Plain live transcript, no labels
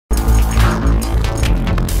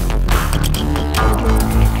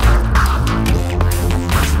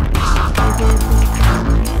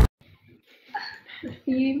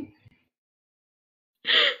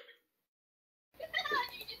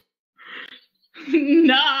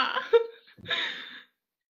Nah.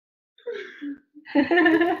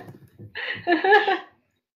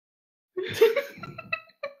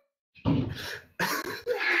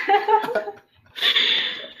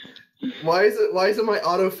 Why is it my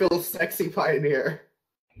autofill sexy pioneer?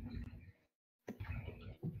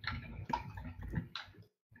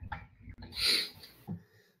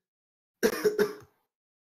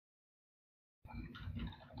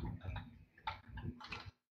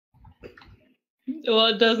 Well,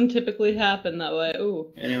 it doesn't typically happen that way. Ooh.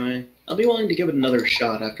 Anyway, I'll be willing to give it another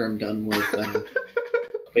shot after I'm done with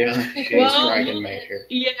yeah, Shade's Well, Dragon Maker.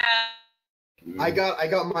 Yeah. I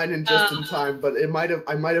got mine in just in time, but I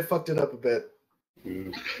might have fucked it up a bit.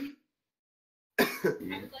 Mm.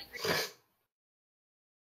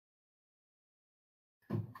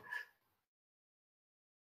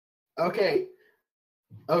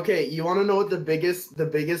 Okay, you want to know what the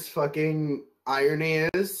biggest fucking irony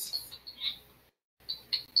is?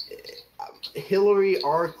 Hillary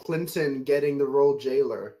R. Clinton getting the role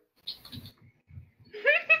jailer.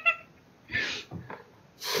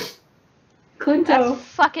 Clinto. That's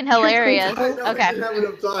fucking hilarious. I know, Okay. I didn't have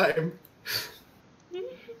enough time.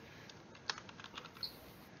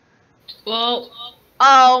 Well.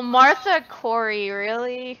 Oh, Martha Corey,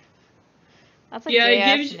 really? That's a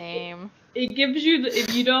gay-ass it name. It gives you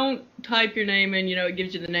if you don't type your name in, it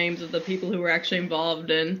gives you the names of the people who were actually involved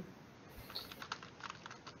in.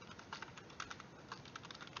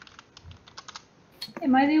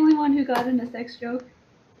 Am I the only one who got in a sex joke?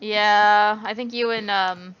 Yeah, I think you and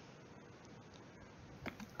I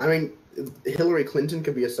mean, Hillary Clinton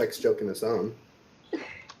could be a sex joke in its own.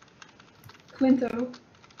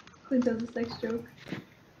 Clinto's a sex joke.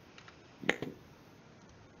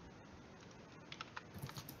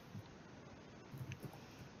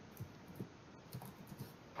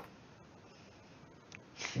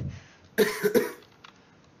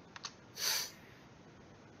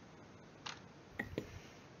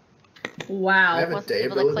 Wow. I have a wasn't day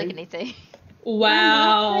able to click ability. anything.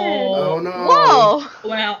 Wow. Oh no. Whoa!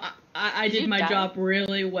 Wow, I Did did you my die? job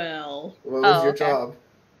really well. What was Oh, your okay. job?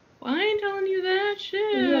 Well, I ain't telling you that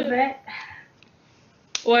shit. Are you a vet?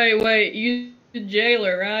 Wait, you the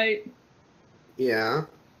jailer, right? Yeah.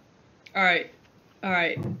 Alright,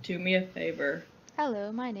 do me a favor.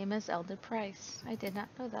 Hello, my name is Elder Price. I did not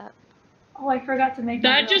know that. Oh, I forgot to make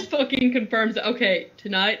That my just fucking confirms that. Okay,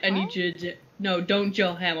 tonight I need What? you to... No, don't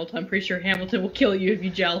jail Hamilton. I'm pretty sure Hamilton will kill you if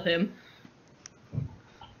you jail him.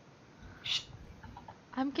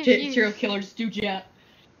 I'm confused. Serial killers do jail.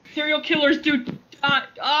 Serial killers do...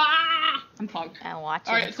 I'm punked. And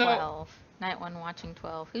watching Alright, so- 12. Night 1 watching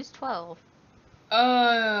 12. Who's 12?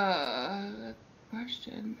 Good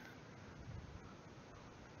question.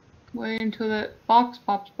 Wait until that box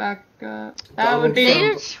pops back up. That Donald would be...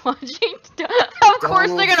 They're Trump. watching... Of course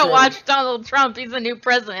Donald they're gonna Trump. watch Donald Trump. He's the new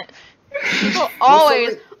president. People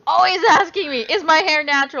always asking me, is my hair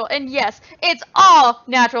natural? And yes, it's all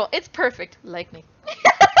natural. It's perfect, like me.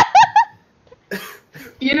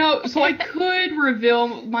 So I could reveal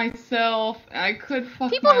myself. I could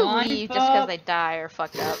fuck People my who life leave up. just because they die are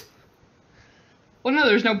fucked up. Well, no,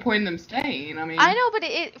 there's no point in them staying. I mean... I know, but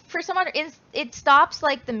for some other, it stops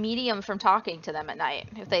like the medium from talking to them at night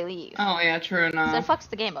if they leave. Oh, yeah, true So enough. it fucks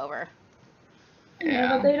the game over.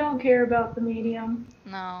 Yeah, but they don't care about the medium.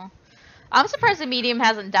 No. I'm surprised the medium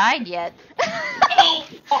hasn't died yet. Oh,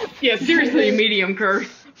 yeah, seriously, medium curse.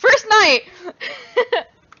 First night!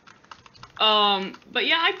 But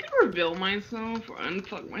yeah, I could reveal myself and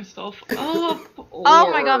fuck myself up. Oh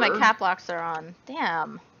my god, my cap locks are on.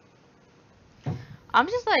 Damn. I'm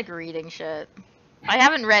just like reading shit. I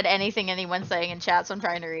haven't read anything anyone's saying in chat, so I'm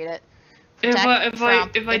trying to read it. If Trump, I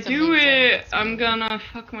it's do amazing. it, I'm gonna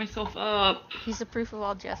fuck myself up. He's the proof of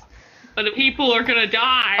all jest. But the people are gonna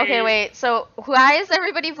die. Okay, wait, so why is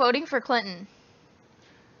everybody voting for Clinton?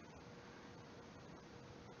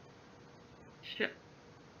 Shit.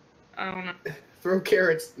 I don't know. Throw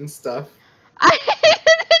carrots and stuff. I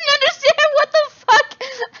didn't understand what the fuck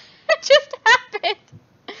just happened.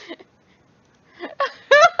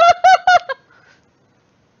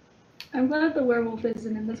 I'm glad the werewolf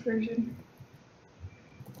isn't in this version.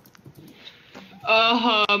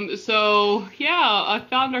 So, yeah, I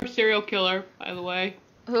found our serial killer, by the way.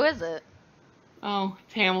 Who is it? Oh,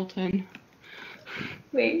 it's Hamilton.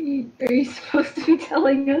 Wait, are you supposed to be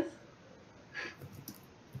telling us?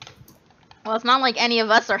 Well, it's not like any of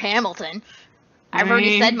us are Hamilton. I've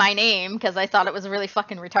already said my name because I thought it was really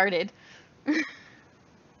fucking retarded.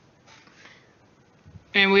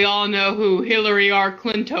 And we all know who Hillary R.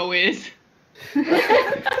 Clinton is. What?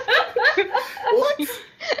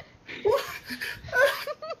 What?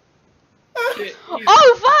 shit.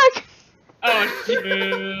 Oh fuck! Oh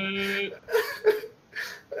shit.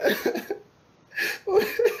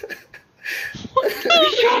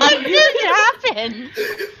 What just happened?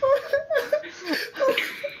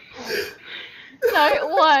 Night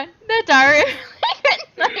one. The diary.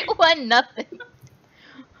 Night one. Nothing.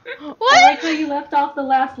 I What? like how you left off the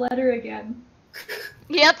last letter again.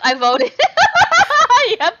 Yep, I voted.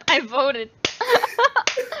 Yep, I voted.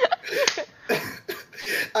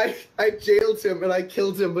 I jailed him and I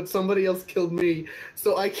killed him, but somebody else killed me.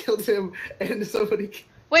 So I killed him and somebody.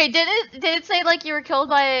 Wait, did it say like you were killed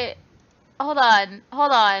by? Hold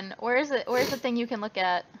on. Where is it? Where's the thing you can look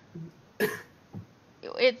at?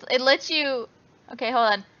 It lets you. Okay,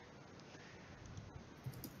 hold on.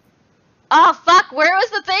 Oh fuck! Where was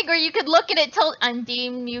the thing where you could look at it till I'm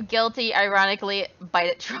deemed you guilty? Ironically, bite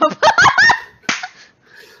it, Trump.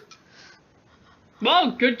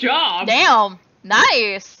 Well, good job. Damn,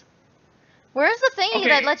 nice. Where's the thingy Okay.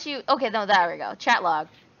 that lets you? Okay, no, there we go. Chat log.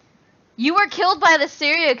 You were killed by the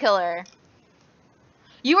serial killer.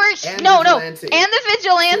 You were And no, vigilante. and the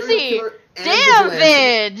vigilante. Serial killer and Damn,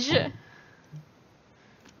 vigilante.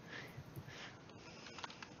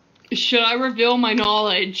 Vidge. Should I reveal my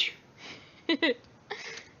knowledge? You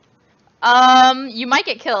might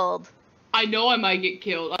get killed. I know I might get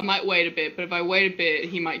killed. I might wait a bit, but if I wait a bit,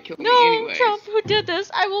 he might kill me No, anyways. Trump, who did this?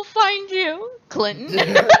 I will find you.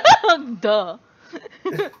 Clinton. Duh.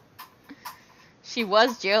 She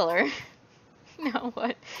was jailer. Now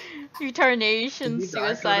what? Retardation, Did you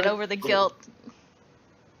die suicide from it? over the guilt.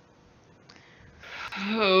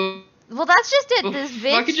 Oh, Well, that's just it. if This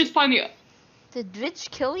I could bitch. just find the. Did Vitch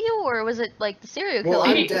kill you, or was it like the serial Well,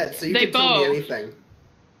 killer? I'm dead, so you They can tell me both. anything.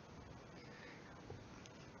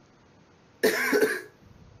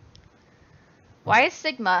 Why is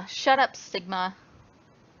Sigma? Shut up, Sigma.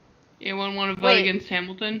 Anyone want to vote Wait. against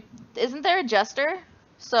Hamilton? Isn't there a jester?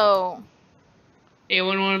 So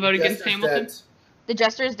Anyone want to vote against Jester's Hamilton? dead. the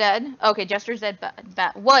jester's dead. Okay, jester's dead.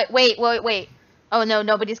 What? Wait. Oh no,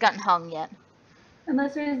 nobody's gotten hung yet.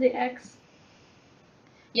 Unless there's the X.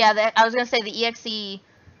 Yeah, I was gonna say the EXE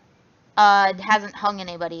hasn't hung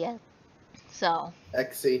anybody yet. So,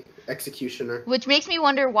 Executioner. which makes me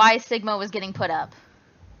wonder why Sigma was getting put up.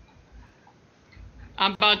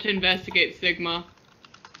 I'm about to investigate Sigma.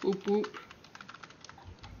 Boop boop.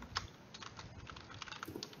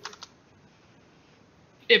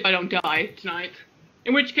 If I don't die tonight.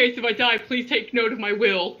 In which case, if I die, please take note of my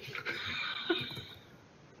will.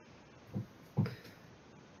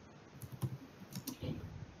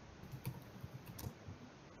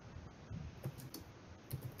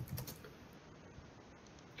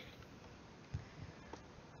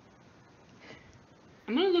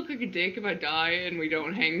 I'm gonna look like a dick if I die and we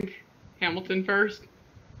don't hang Hamilton first.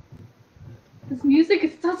 This music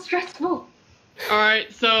is so stressful.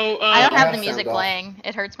 Alright, so, I don't have that the music sound off. playing.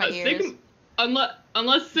 It hurts my ears.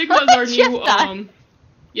 Unless Sigma's our Jeff new, died.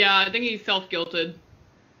 yeah, I think he's self-guilted.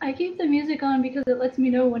 I keep the music on because it lets me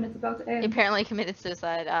know when it's about to He end. apparently committed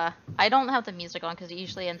suicide. I don't have the music on because it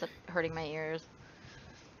usually ends up hurting my ears.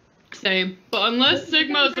 Same. But unless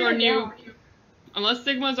Sigma's Turn our it new, down. unless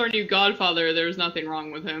Sigma's our new godfather, there's nothing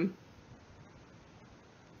wrong with him.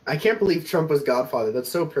 I can't believe Trump was Godfather. That's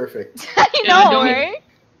so perfect. I Yeah, I know, don't- right?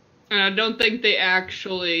 And I don't think they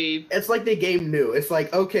actually. It's like the game knew. It's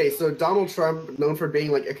like, okay, so Donald Trump, known for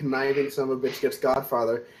being like a conniving son of a bitch, gets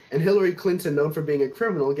Godfather, and Hillary Clinton, known for being a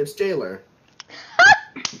criminal, gets Jailer.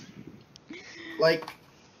 Like,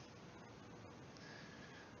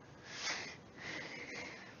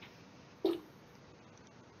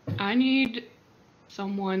 I need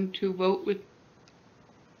someone to vote with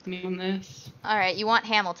me on this. Alright, you want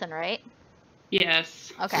Hamilton, right?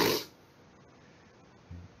 Yes. Okay.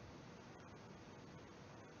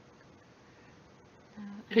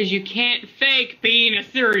 Because you can't fake being a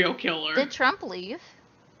serial killer. Did Trump leave?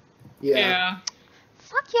 yeah.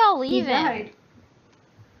 Fuck y'all He leaving. died.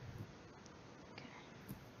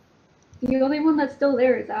 The only one that's still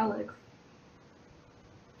there is Alex.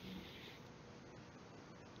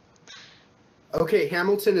 Okay,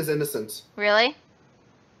 Hamilton is innocent. Really?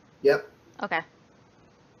 Yep. Okay.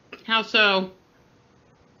 How so?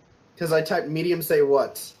 Because I typed medium say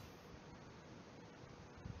what?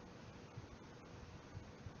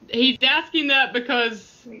 He's asking that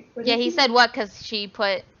because Wait, what Yeah, did he said what? Because she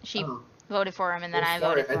Oh. voted for him and then Oh, I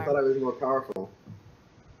sorry, voted for I him. thought I was more powerful.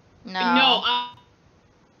 No. no,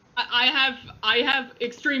 I have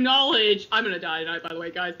extreme knowledge. I'm gonna die tonight, by the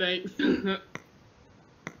way, guys. Thanks.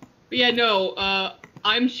 But yeah, no.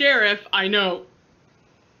 I'm sheriff. I know.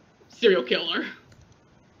 Serial killer.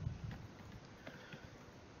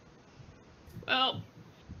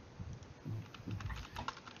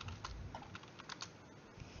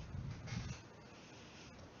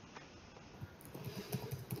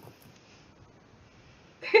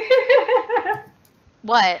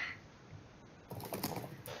 What?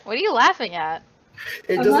 What are you laughing at?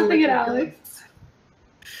 It I'm doesn't laughing make at any Alex.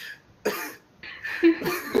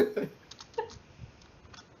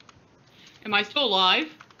 Am I still alive?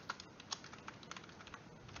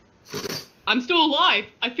 I'm still alive.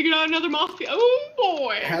 I figured out another mafia. Oh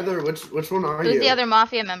boy. Heather, which one are Who's you? the other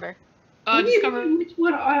mafia member? What do you Discovery mean, which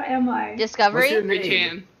one am I? Discovery? What's your name?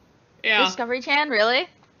 Chan. Yeah. Discovery Chan, really?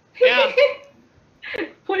 Yeah.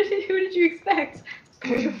 Who did you expect?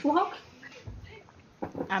 Going to flop?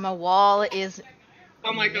 I'm a wall is...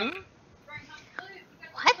 Oh my god.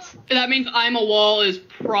 What? That means I'm a wall is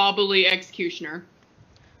probably executioner.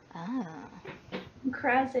 Oh.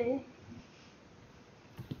 Crazy.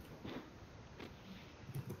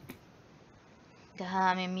 Duh,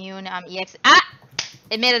 I'm immune, I'm EX... Ah!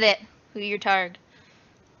 Admitted it. Who your target?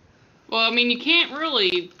 Well, I mean, you can't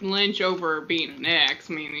really lynch over being an ex.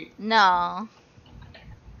 I mean, No.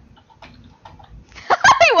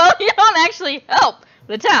 Well, you don't actually help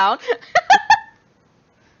the town.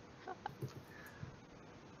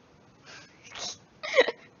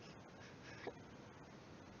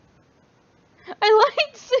 I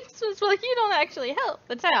like Six was like, you don't actually help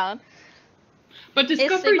the town. but Is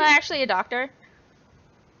Discovery, Sigma actually a doctor?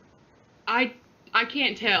 I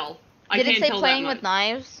can't tell. I Did can't it say tell playing that with much.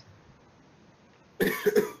 knives?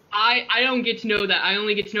 I don't get to know that. I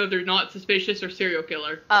only get to know they're not suspicious or serial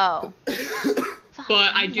killer. Oh.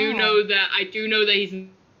 But I do know that he's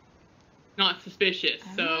not suspicious.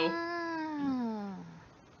 So Ah.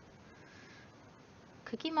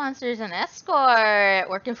 Cookie Monster's an escort.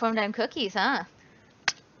 Working for them cookies, huh?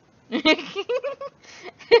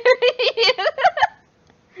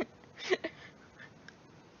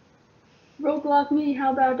 Roadblock me,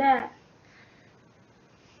 how about that?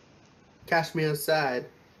 Cash me aside.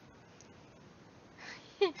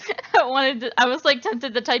 I was like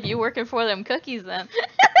tempted to type you working for them cookies then.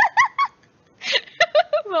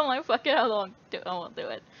 But I'm like, fuck it, I won't do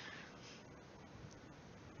it.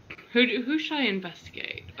 who should I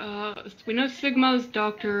investigate? We know Sigma's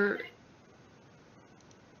doctor.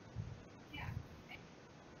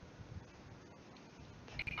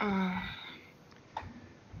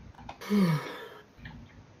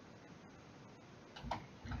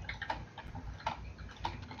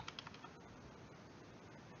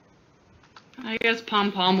 I guess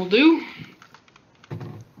Pom Pom will do.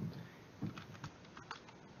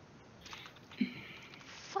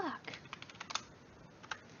 Fuck.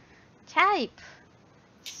 Type.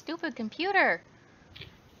 Stupid computer. I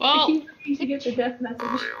Well, keep trying to get the death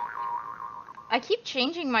message. I keep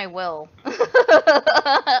changing my will.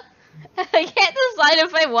 I can't decide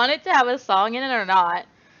if I want it to have a song in it or not.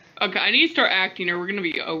 okay, I need to start acting or we're gonna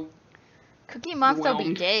be Cookie Monster will be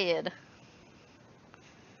Whelmed. dead.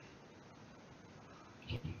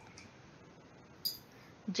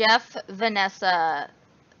 Jeff, Vanessa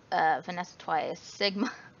twice,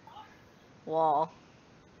 Sigma, Wall,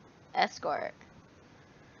 Escort.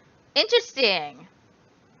 Interesting.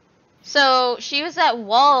 So she was at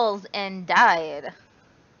Walls and died.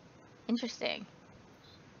 Interesting.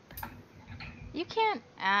 You can't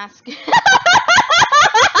ask.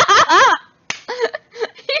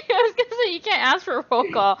 I was gonna say you can't ask for a roll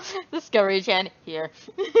call. Discovery Chan here.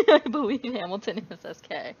 I believe Hamilton is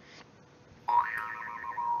SK.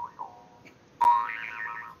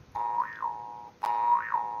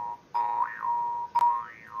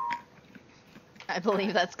 I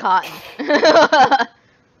believe that's Cotton.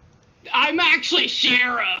 I'm actually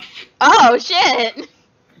sheriff. Oh shit!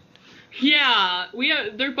 Yeah,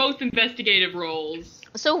 they're both investigative roles.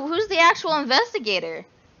 So who's the actual investigator?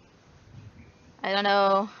 I don't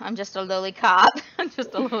know. I'm just a lowly cop. I'm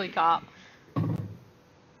just a lowly cop.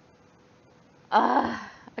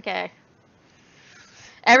 Okay.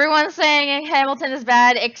 Everyone's saying Hamilton is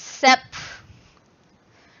bad except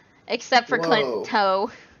for Whoa.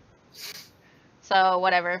 Clinto. So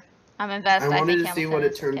whatever. I'm invest. I I wanted think to see Hamilton what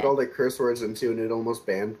it is turned okay. all the curse words into, and it almost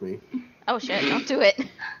banned me. Oh shit! Don't do it.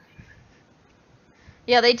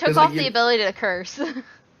 Yeah, they took 'Cause, off like, the you- ability to curse.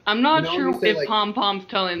 I'm not You know, sure when you say, if like- Pom Pom's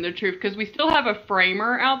telling the truth because we still have a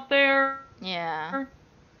framer out there. Yeah.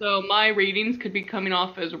 So my readings could be coming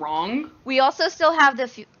off as wrong. We also still have the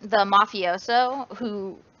mafioso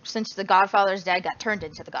who, since the Godfather's dead, got turned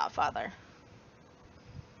into the Godfather.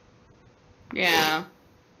 Yeah.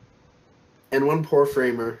 And one poor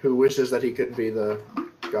framer who wishes that he could be the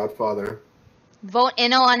Godfather. Vote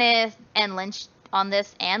in on it and lynch on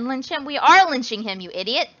this and lynch him. We are lynching him, you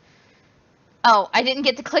idiot. Oh, I didn't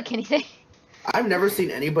get to click anything. I've never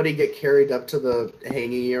seen anybody get carried up to the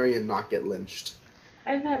hanging area and not get lynched.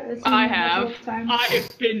 I've had I have. I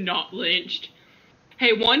have been not lynched.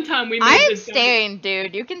 Hey, one time we made I this. abstained,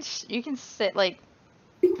 dude. You can sit like,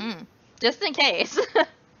 just in case.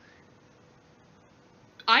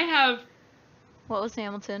 I have. What was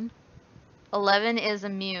Hamilton? 11 is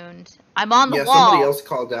immune. I'm on the Yeah, wall. somebody else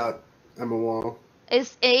called out. I'm a wall.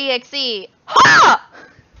 It's AEXE. Ha!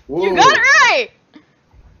 Whoa. You got it right!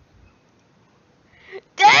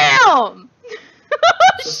 Damn! So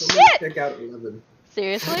Oh, somebody shit! check out 11.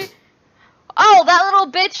 Seriously? Oh, that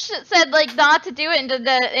little bitch said, like, not to do it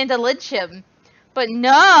and to lynch him. But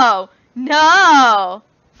no! No!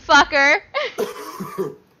 Fucker!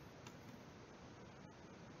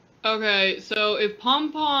 Okay, so if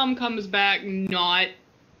Pom Pom comes back not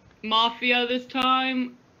Mafia this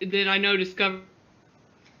time, then I know Discover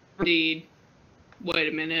indeed. Wait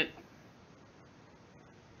a minute.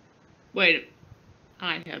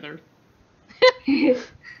 Hi, Heather.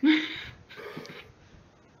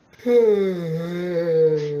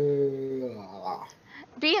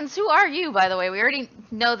 Beans, who are you, by the way? We already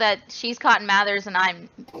know that she's Cotton Mathers and I'm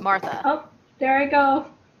Martha. Oh, there I go.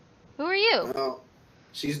 Who are you? Oh,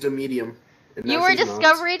 she's the medium. And You now were she's not.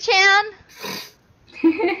 Discovery Chan?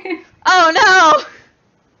 Oh no!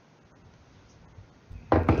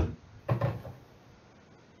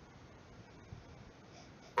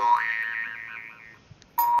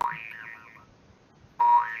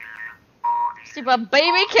 But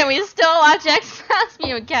baby, can we still watch X Files?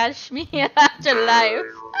 Me and catch me after life.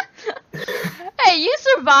 Hey, you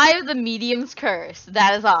survived the medium's curse.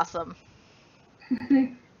 That is awesome.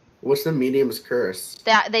 What's the medium's curse?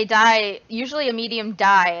 That they die. Usually, a medium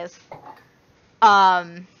dies.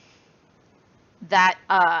 The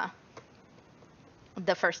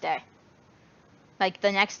first day. Like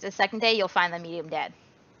the second day, you'll find the medium dead.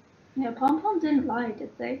 Yeah, Pom Pom didn't lie, did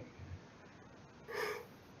they?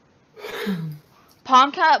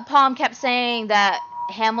 Pom kept saying that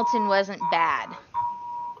Hamilton wasn't bad.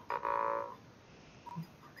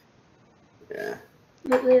 Yeah.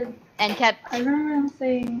 And kept. I remember him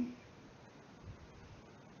saying.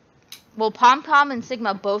 Well, Pom and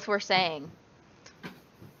Sigma both were saying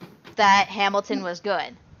that Hamilton was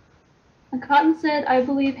good. And Cotton said, "I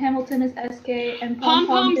believe Hamilton is SK," and Pom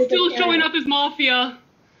Pom did still the showing carrot. up as Mafia.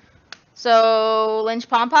 So lynch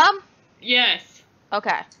Pom? Yes.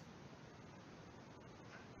 Okay.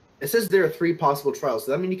 It says there are 3 possible trials.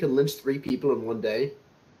 Does that mean you can lynch 3 people in one day?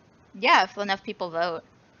 Yeah, if enough people vote.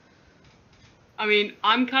 I mean,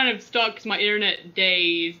 I'm kind of stuck because my internet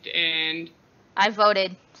dazed and I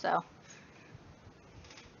voted, so.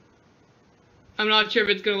 I'm not sure if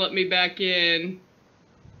it's gonna let me back in.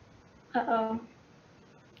 Uh-oh.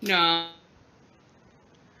 No.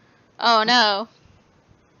 Oh no.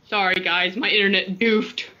 Sorry guys, my internet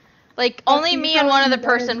goofed. Like, Oh, only so you me and one probably other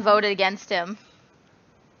person voted. voted against him.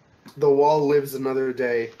 The wall lives another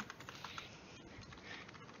day.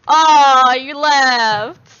 Oh, you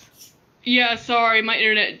left. Yeah, sorry, my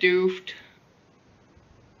internet doofed.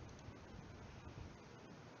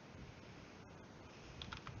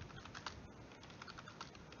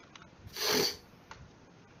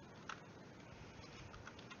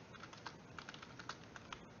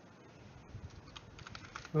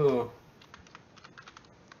 Oh.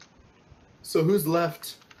 So who's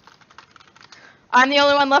left? I'm the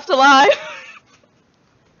only one left alive.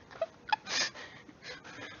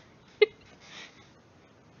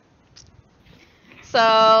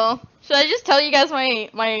 So, should I just tell you guys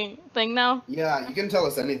my thing now? Yeah, you can tell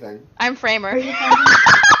us anything. I'm Framer.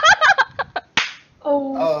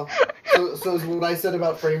 Oh. So is what I said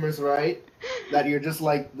about Framers right? That you're just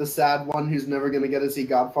like the sad one who's never gonna get to see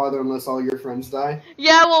Godfather unless all your friends die?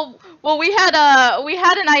 Yeah, well, we had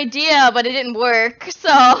an idea, but it didn't work.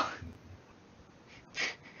 So.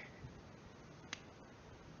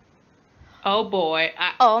 Oh boy,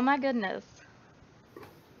 Oh my goodness.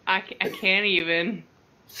 I can't even.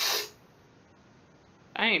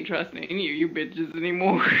 I ain't trusting any of you bitches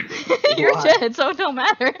anymore. You're Why? dead, so it don't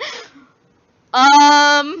matter.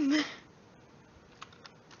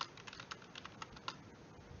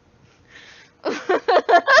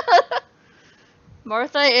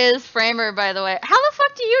 Martha is Framer, by the way. How the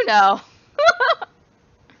fuck do you know?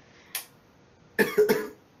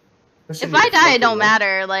 If I die, it don't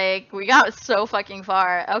matter. Like, we got so fucking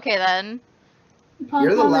far. Okay, then. Pom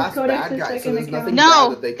You're the Pom is last Codex's bad guy, so second there's account. nothing bad No,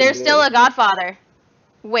 that they can there's do. still a Godfather.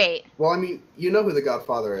 Wait. Well, I mean, you know who the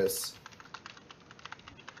Godfather is.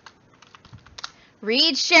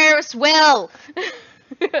 Read Sheriff's Will!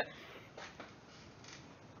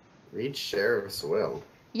 Read Sheriff's Will.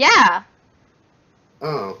 Yeah.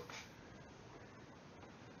 Oh.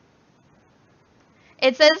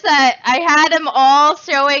 It says that I had them all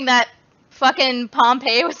showing that fucking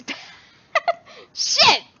Pompeii was bad.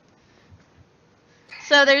 Shit!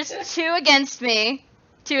 So there's 2 against me,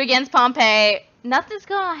 2 against Pompeii. Nothing's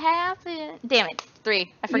gonna happen. Damn it,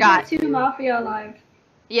 3. I forgot. You got 2 Mafia alive.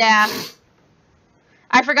 Yeah.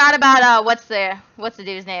 I forgot about, what's the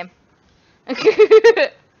dude's name? I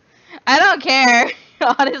don't care,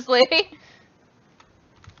 honestly.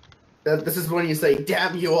 This is when you say,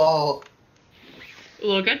 damn you all.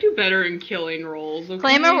 Look, I do better in killing rolls. Okay?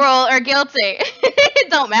 Claim a roll or guilty. It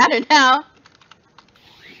don't matter now.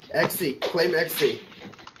 Exy. Claim Exy.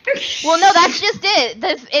 Well, no, that's just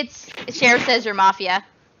it. Sheriff says you're Mafia.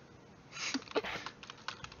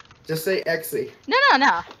 Just say Exy.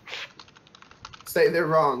 No. Say they're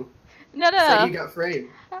wrong. No. Say you got framed.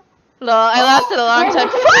 Lol, I lasted a long time.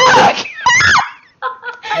 Fuck!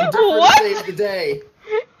 Indifference What? saves the day.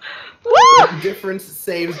 Woo! Indifference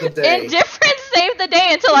saves the day. Indifference saved the day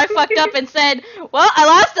until I fucked up and said, well, I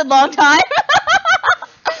lasted a long time.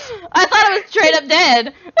 I thought I was straight up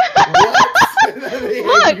dead.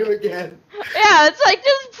 What? Look. You again. Yeah, it's like,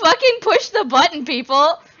 just fucking push the button,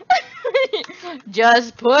 people.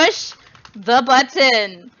 Just push the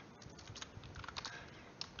button.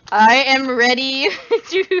 I am ready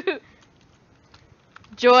to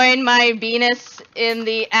join my Venus in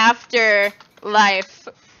the afterlife.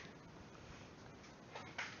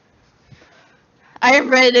 I am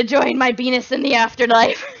ready to join my Venus in the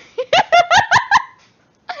afterlife.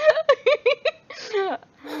 Here,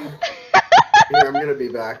 I'm gonna be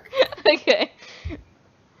back. Okay.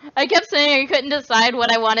 I kept saying I couldn't decide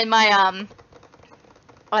what I wanted my,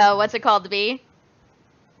 what's it called to be?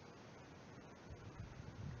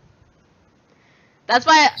 That's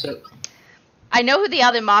why I know who the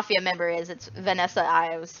other Mafia member is. It's Vanessa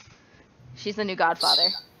Ives. She's the new Godfather.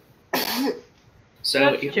 So,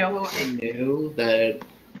 That's even Joe. though I knew that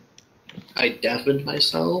I deafened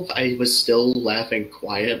myself, I was still laughing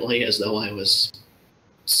quietly as though I was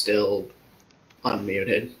still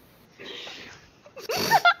unmuted.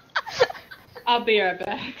 I'll be right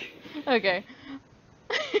back. Okay.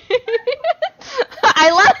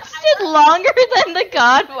 I lasted longer than the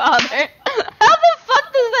Godfather. How the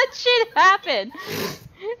fuck does that shit happen?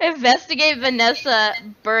 Investigate Vanessa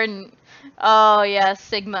Burn. Oh yeah,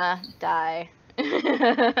 Sigma die.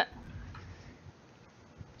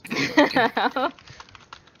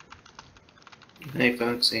 Hey,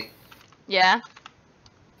 Foxy. Yeah.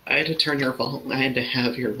 I had to turn your I had to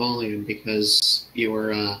have your volume because you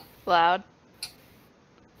were, Loud.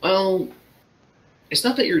 well, it's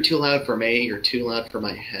not that you're too loud for me, you're too loud for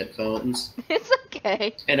my headphones. It's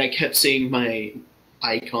okay. And I kept seeing my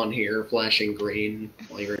icon here flashing green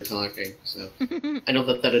while you were talking, so I know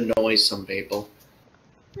that annoys some people.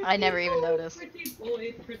 I never even noticed. Pretty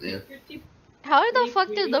boy, Yeah. pretty. How the fuck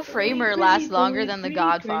did the Framer last longer than the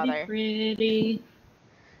Godfather? Pretty.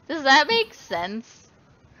 Does that make sense?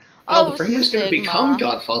 Oh, the Framer's gonna Sigma. become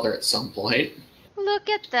Godfather at some point. Look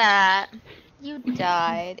at that. You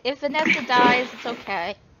died. If Vanessa dies, it's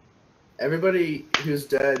okay. Everybody who's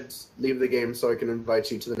dead, leave the game so I can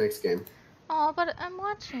invite you to the next game. Oh, but I'm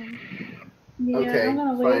watching. Yeah, Okay, I'm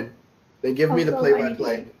gonna wait. fine. Then give me the Also,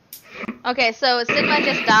 play-by-play. Okay, so Sigma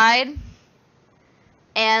just died,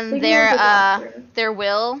 and Sigma was a doctor. their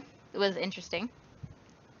will was interesting.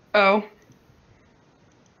 Oh.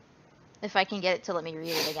 If I can get it to let me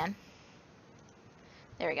read it again.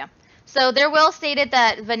 There we go. So their will stated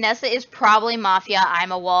that Vanessa is probably Mafia.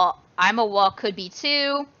 I'm a wall could be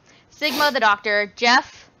too. Sigma the doctor.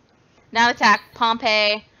 Jeff, now attack.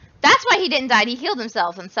 Pompeii. That's why he didn't die. He healed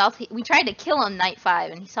himself. We tried to kill him night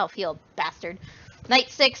 5 and he self-healed, bastard.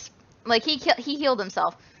 Night 6, like he healed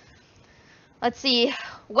himself. Let's see.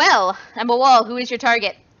 Well, I'm a wall. Who is your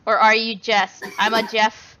target? Or are you Jess? I'm a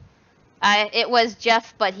Jeff. It was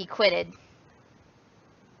Jeff, but he quitted.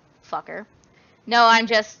 Fucker. No, I'm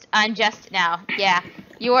just now. Yeah.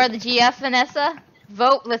 You are the GF, Vanessa?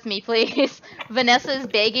 Vote with me, please. Vanessa's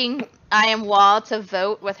begging I am Wall to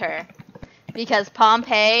vote with her. Because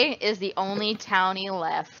Pompeii is the only townie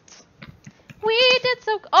left. We did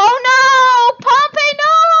so... Oh no! Pompeii,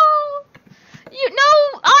 no!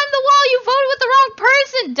 No! I'm the Wall! You voted with the wrong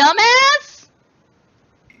person, dumbass!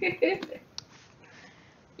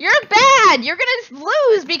 You're bad! You're gonna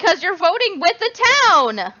lose because you're voting with the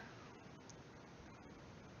town!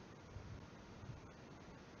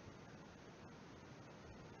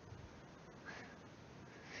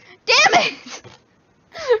 Damn it!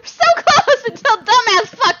 We're so close until dumbass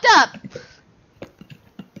fucked up!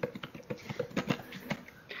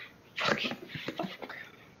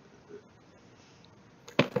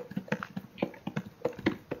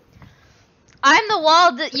 I'm the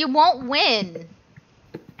wall that you won't win.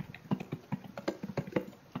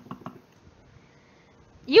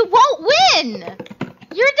 You won't win!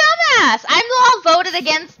 You're a dumbass! I'm the one who voted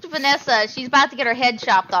against Vanessa. She's about to get her head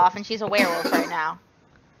chopped off, and she's a werewolf right now.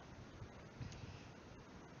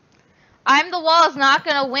 I'm the wall is not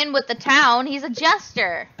gonna win with the town. He's a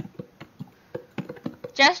jester.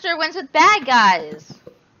 Jester wins with bad guys.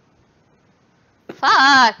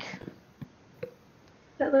 Fuck.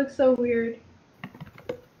 That looks so weird.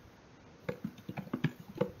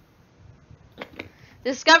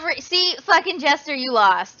 Discovery. See, fucking Jester, you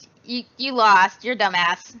lost. You lost. You're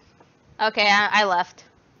dumbass. Okay, I left.